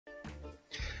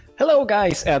Hello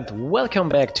guys and welcome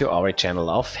back to our channel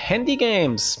of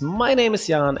HandyGames. My name is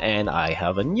Jan and I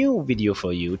have a new video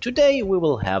for you. Today we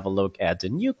will have a look at the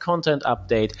new content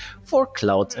update for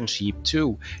Clouds and Sheep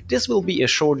 2. This will be a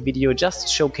short video just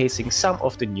showcasing some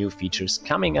of the new features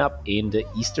coming up in the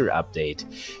Easter update.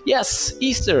 Yes,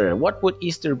 Easter! What would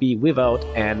Easter be without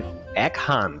an egg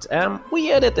hunt?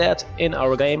 We added that in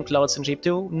our game Clouds and Sheep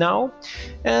 2 now.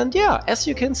 And yeah, as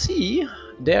you can see,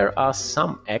 there are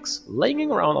some eggs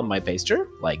laying around on my pasture,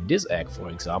 like this egg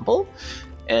for example,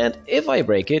 and if I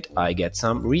break it I get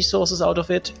some resources out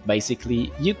of it.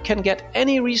 Basically you can get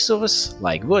any resource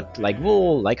like wood, like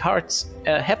wool, like hearts,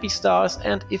 happy stars,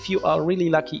 and if you are really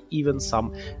lucky even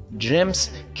some gems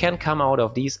can come out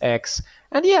of these eggs.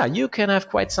 And yeah, you can have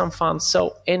quite some fun,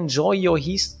 so enjoy your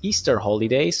Easter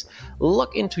holidays,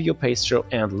 look into your pasture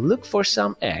and look for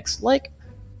some eggs. Like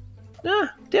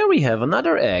there we have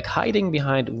another egg hiding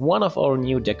behind one of our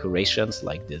new decorations,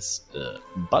 like this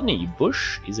bunny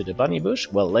bush. Is it a bunny bush?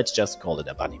 Well, let's just call it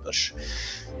a bunny bush.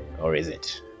 Or is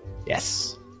it?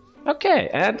 Yes. Okay,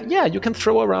 and yeah, you can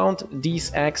throw around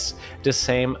these eggs the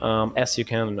same as you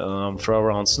can throw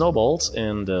around snowballs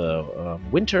in the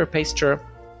winter pasture.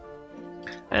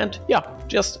 And yeah,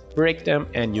 just break them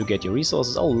and you get your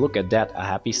resources. Oh, look at that, a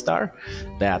happy star.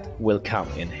 That will come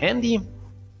in handy.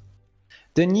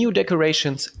 The new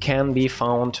decorations can be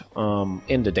found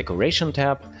in the decoration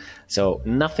tab, so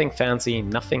nothing fancy,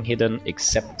 nothing hidden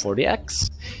except for the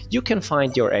eggs. You can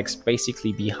find your eggs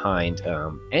basically behind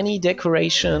any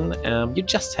decoration. You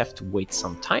just have to wait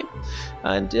some time.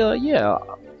 And yeah,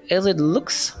 as it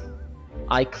looks,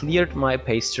 I cleared my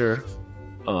pasture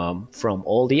from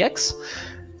all the eggs.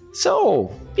 So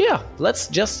yeah, let's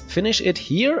just finish it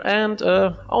here. And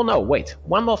oh no, wait,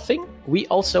 one more thing. We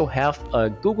also have a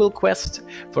Google Quest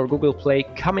for Google Play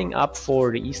coming up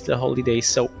for the Easter holidays.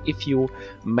 So if you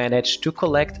manage to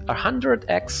collect 100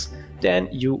 eggs, then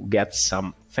you get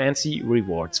some fancy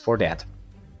rewards for that.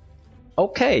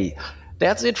 Okay,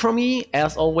 that's it from me.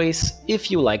 As always,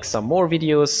 if you like some more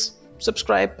videos,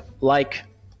 subscribe, like,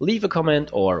 leave a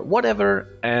comment or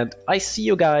whatever, and I see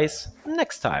you guys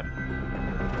next time.